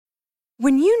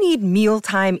When you need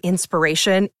mealtime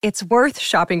inspiration, it's worth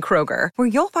shopping Kroger, where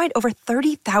you'll find over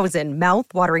 30,000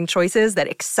 mouth-watering choices that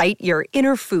excite your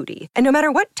inner foodie. And no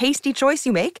matter what tasty choice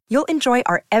you make, you'll enjoy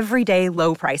our everyday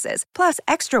low prices, plus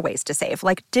extra ways to save,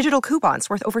 like digital coupons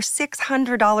worth over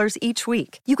 $600 each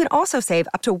week. You can also save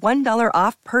up to $1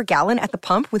 off per gallon at the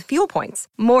pump with fuel points.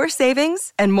 More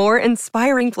savings and more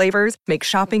inspiring flavors make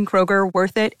shopping Kroger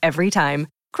worth it every time.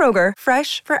 Kroger,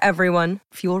 fresh for everyone.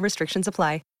 Fuel restrictions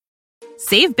apply.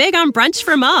 Save big on brunch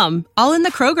for mom, all in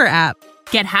the Kroger app.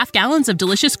 Get half gallons of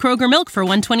delicious Kroger milk for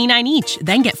 $1.29 each.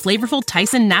 Then get flavorful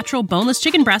Tyson natural boneless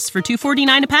chicken breasts for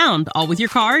 $2.49 a pound, all with your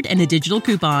card and a digital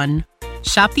coupon.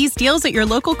 Shop these deals at your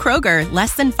local Kroger,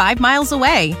 less than 5 miles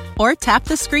away. Or tap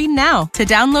the screen now to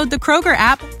download the Kroger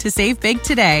app to save big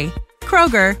today.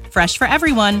 Kroger, fresh for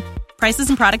everyone. Prices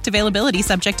and product availability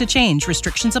subject to change.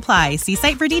 Restrictions apply. See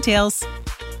site for details.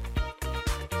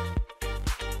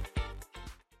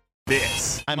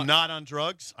 This I'm not on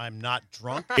drugs. I'm not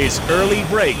drunk. is Early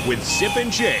Break with Zip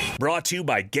and Jay, brought to you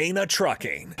by Gaina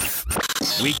Trucking.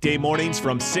 Weekday mornings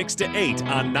from 6 to 8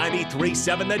 on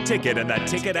 93.7 The Ticket and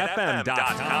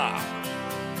theticketfm.com.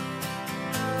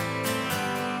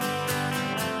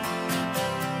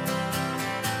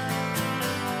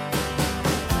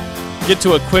 Get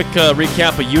to a quick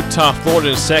recap of Utah, Florida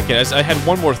in a second. As I had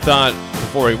one more thought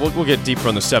before we'll get deeper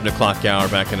on the 7 o'clock hour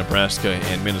back in Nebraska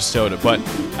and Minnesota. But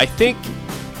I think,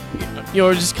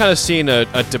 we're just kind of seeing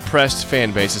a depressed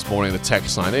fan base this morning on the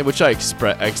text line, which I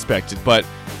expected. But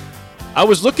I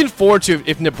was looking forward to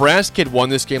if Nebraska had won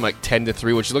this game like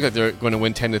 10-3, which looked like they're going to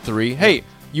win 10-3. Hey,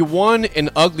 you won an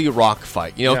ugly rock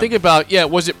fight. Think about,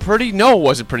 was it pretty? No, it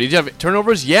wasn't pretty. Did you have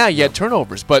turnovers? Yeah, you had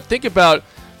turnovers. But think about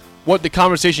what the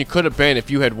conversation could have been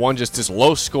if you had won just this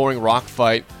low-scoring rock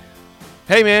fight.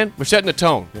 Hey, man, we're setting the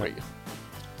tone. Yeah.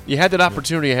 You had that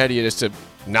opportunity ahead of you just to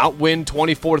not win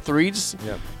 24-3.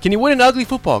 Yeah. Can you win an ugly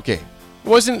football game?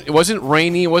 It wasn't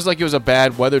rainy. It wasn't like it was a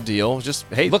bad weather deal. It was just,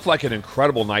 hey. It looked like an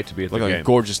incredible night to be at the game. Like a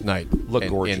gorgeous night. Looked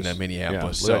gorgeous. In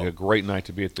Minneapolis. Yeah, looked like a great night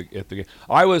to be at the game.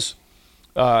 I was,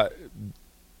 I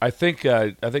think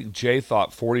Jay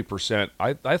thought 40%.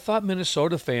 I thought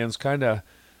Minnesota fans kind of,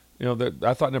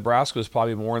 I thought Nebraska was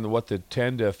probably more in the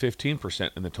 10 to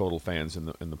 15% in the total fans in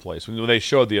the place when they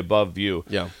showed the above view.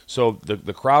 Yeah. So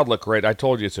the crowd looked great. I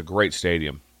told you it's a great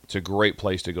stadium. It's a great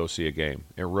place to go see a game.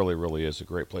 It really, really is a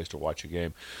great place to watch a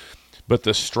game. But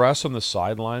the stress on the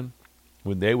sideline,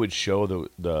 when they would show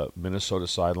the Minnesota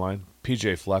sideline,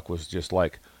 PJ Fleck was just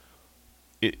like,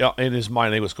 in his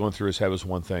mind, he was going through his head was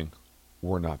one thing: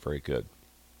 we're not very good.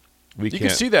 You can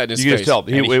see that in his face. You can tell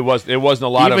it wasn't a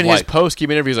lot even of his post-game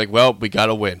interview. He's like, "Well, we got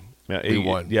to win. We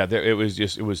won." Yeah,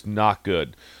 it was not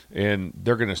good, and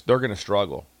they're gonna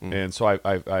struggle. And so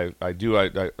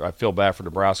I feel bad for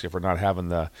Nebraska for not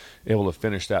having able to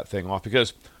finish that thing off,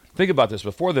 because think about this: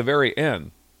 before the very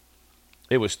end,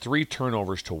 it was 3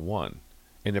 turnovers to 1,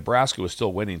 and Nebraska was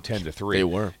still winning 10-3. They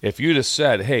were. If you just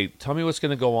said, "Hey, tell me what's going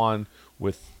to go on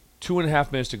with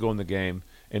 2.5 minutes to go in the game,"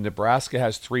 and Nebraska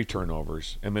has 3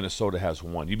 turnovers and Minnesota has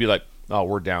 1, you'd be like, "Oh,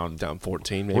 we're down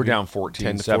 14. Maybe. We're down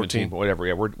 14, 17, whatever."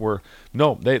 Yeah,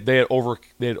 they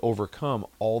had overcome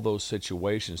all those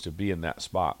situations to be in that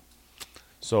spot.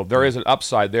 So there is an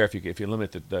upside there if you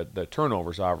limit the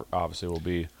turnovers. Obviously, will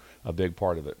be a big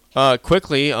part of it.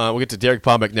 Quickly, we'll get to Derek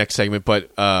Bombeck next segment,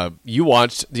 but you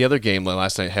watched the other game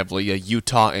last night heavily.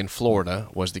 Utah and Florida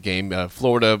was the game.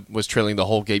 Florida was trailing the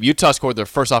whole game. Utah scored their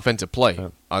first offensive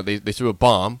play. They threw a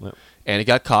bomb, and it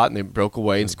got caught, and they broke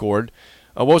away and scored.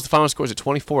 What was the final score? Was it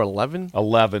 24-11?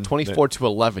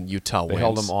 24-11, Utah wins. They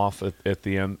held them off at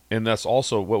the end. And that's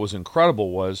also what was incredible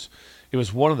was it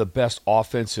was one of the best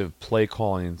offensive play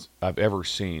callings I've ever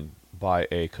seen by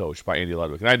a coach, by Andy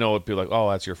Ludwig. And I know it'd be like,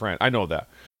 "Oh, that's your friend." I know that.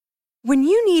 When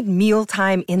you need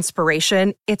mealtime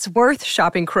inspiration, it's worth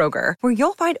shopping Kroger, where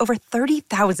you'll find over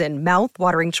 30,000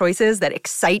 mouth-watering choices that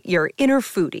excite your inner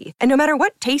foodie. And no matter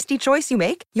what tasty choice you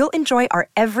make, you'll enjoy our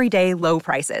everyday low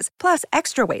prices, plus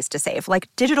extra ways to save, like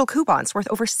digital coupons worth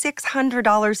over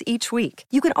 $600 each week.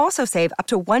 You can also save up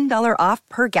to $1 off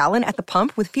per gallon at the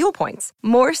pump with fuel points.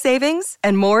 More savings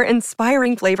and more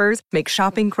inspiring flavors make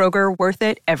shopping Kroger worth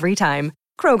it every time.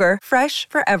 Kroger, fresh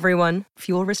for everyone.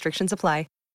 Fuel restrictions apply.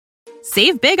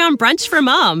 Save big on brunch for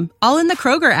mom, all in the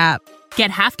Kroger app. Get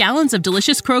half gallons of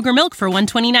delicious Kroger milk for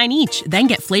 $1.29 each. Then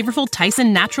get flavorful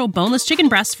Tyson natural boneless chicken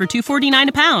breasts for $2.49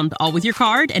 a pound, all with your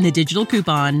card and a digital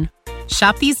coupon.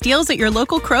 Shop these deals at your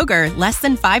local Kroger, less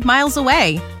than 5 miles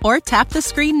away. Or tap the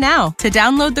screen now to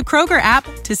download the Kroger app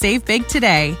to save big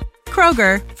today.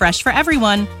 Kroger, fresh for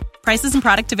everyone. Prices and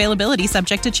product availability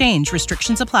subject to change.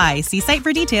 Restrictions apply. See site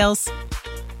for details.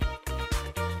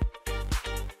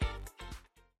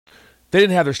 they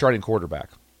didn't have their starting quarterback.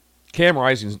 Cam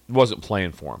Rising wasn't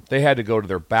playing for them. They had to go to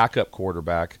their backup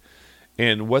quarterback.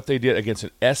 And what they did against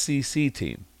an SEC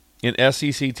team,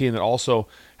 that also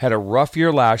had a rough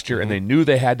year last year, and they knew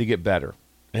they had to get better.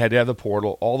 They had to have the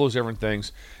portal, all those different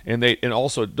things. And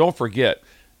also, don't forget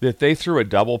that they threw a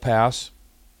double pass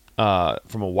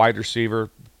from a wide receiver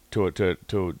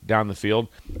to down the field.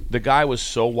 The guy was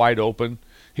so wide open.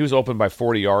 He was open by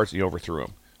 40 yards, and he overthrew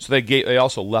him. So they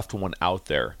also left one out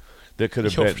there that could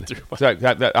have been.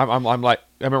 I'm like,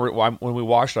 I remember when we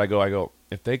watched it, I go,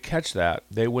 if they catch that,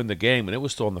 they win the game, and it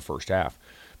was still in the first half,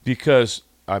 because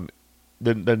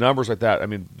the numbers like that. I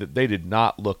mean, they did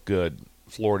not look good.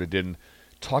 Florida didn't.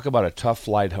 Talk about a tough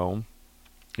flight home.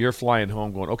 You're flying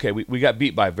home going, okay, we got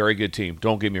beat by a very good team.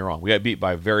 Don't get me wrong. We got beat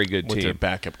by a very good team. With their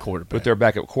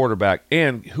backup quarterback.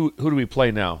 And who do we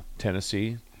play now?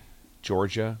 Tennessee,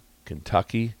 Georgia,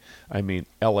 Kentucky. I mean,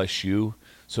 LSU.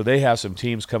 So they have some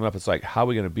teams coming up. It's like, how are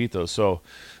we going to beat those? So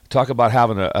talk about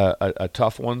having a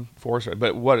tough one for us.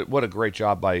 But what a great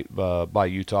job by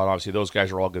Utah. And obviously, those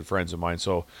guys are all good friends of mine.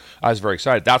 So I was very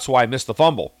excited. That's why I missed the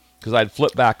fumble, because I'd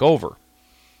flipped back over.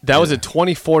 That was a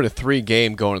 24-3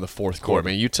 game going to the fourth quarter.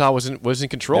 I mean, Utah was in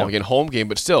control. Again, home game,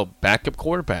 but still backup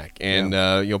quarterback. And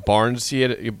Barnes, he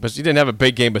didn't have a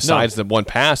big game besides the one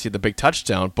pass. He had the big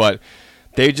touchdown, but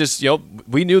they just,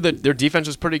 we knew that their defense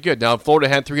was pretty good. Now, Florida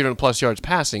had 300-plus yards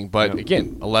passing, but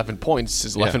again, 11 points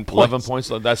is 11 points. 11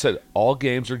 points. That's it. All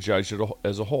games are judged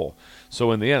as a whole.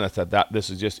 So in the end, I thought that this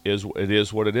is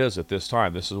what it is at this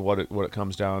time. This is what it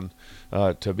comes down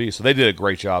to be. So they did a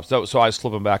great job. So I was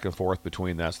flipping back and forth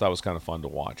between that. So that was kind of fun to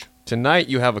watch. Tonight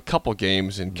you have a couple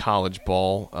games in college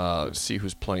ball. Let's see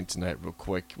who's playing tonight real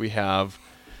quick. We have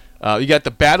you got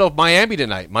the Battle of Miami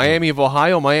tonight. Miami of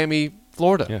Ohio, Miami,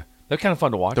 Florida. Yeah. They're kind of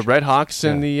fun to watch. The Red Hawks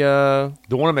and the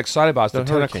one I'm excited about is the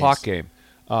 10 o'clock game.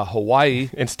 Hawaii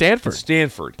and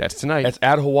Stanford. That's tonight. That's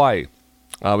at Hawaii.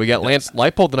 We got Lance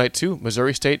Leipold tonight, too.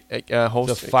 Missouri State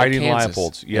hosts the Fighting Kansas.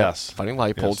 Leipolds, yes. Yeah, Fighting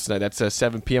Leipolds tonight. That's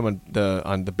 7 p.m.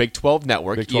 on the Big 12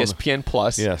 network, Big 12. ESPN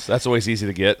Plus. Yes, that's always easy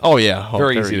to get. Oh, yeah.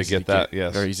 Very easy to get that,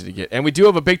 yes. Very easy to get. And we do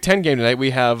have a Big 10 game tonight.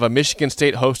 We have Michigan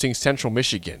State hosting Central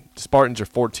Michigan. The Spartans are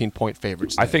 14-point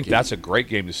favorites. I think that's a great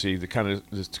game to see, to kind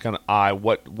of eye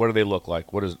what do they look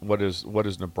like? What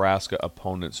does Nebraska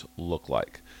opponents look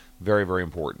like? Very, very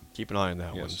important. Keep an eye on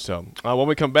that one. So when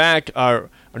we come back,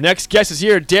 our next guest is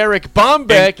here, Derek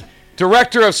Bombeck,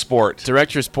 Director of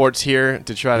Sports here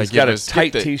to try to get us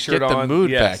tight T-shirt on. Get the mood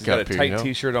back he's got up a here. tight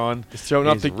T-shirt on. He's throwing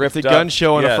up the gun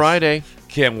show on a Friday.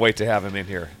 Can't wait to have him in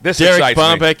here. This Derek excites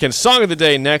Bombeck me. and Song of the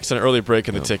Day next on Early Break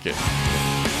in the Ticket.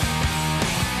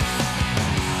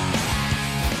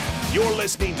 You're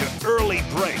listening to Early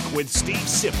Break with Steve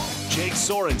Sipple, Jake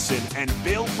Sorensen, and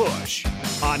Bill Bush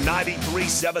on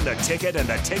 93.7 The Ticket and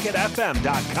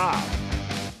theticketfm.com.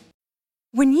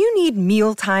 When you need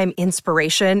mealtime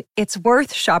inspiration, it's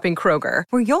worth shopping Kroger,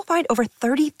 where you'll find over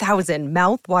 30,000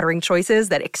 mouth-watering choices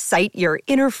that excite your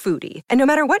inner foodie. And no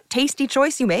matter what tasty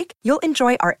choice you make, you'll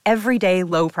enjoy our everyday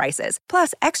low prices,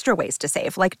 plus extra ways to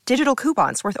save, like digital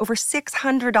coupons worth over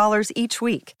 $600 each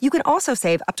week. You can also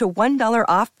save up to $1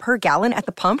 off per gallon at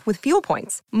the pump with fuel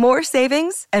points. More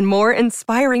savings and more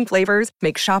inspiring flavors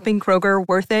make shopping Kroger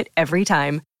worth it every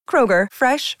time. Kroger,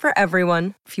 fresh for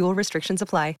everyone. Fuel restrictions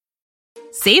apply.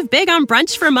 Save big on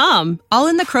brunch for mom, all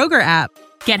in the Kroger app.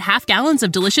 Get half gallons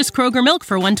of delicious Kroger milk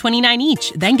for $1.29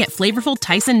 each. Then get flavorful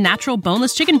Tyson natural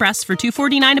boneless chicken breasts for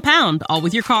 $2.49 a pound, all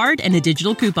with your card and a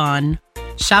digital coupon.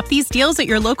 Shop these deals at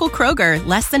your local Kroger,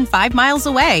 less than 5 miles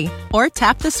away. Or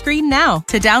tap the screen now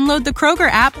to download the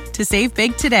Kroger app to save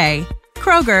big today.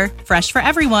 Kroger, fresh for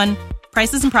everyone.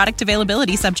 Prices and product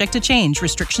availability subject to change.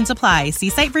 Restrictions apply. See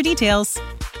site for details.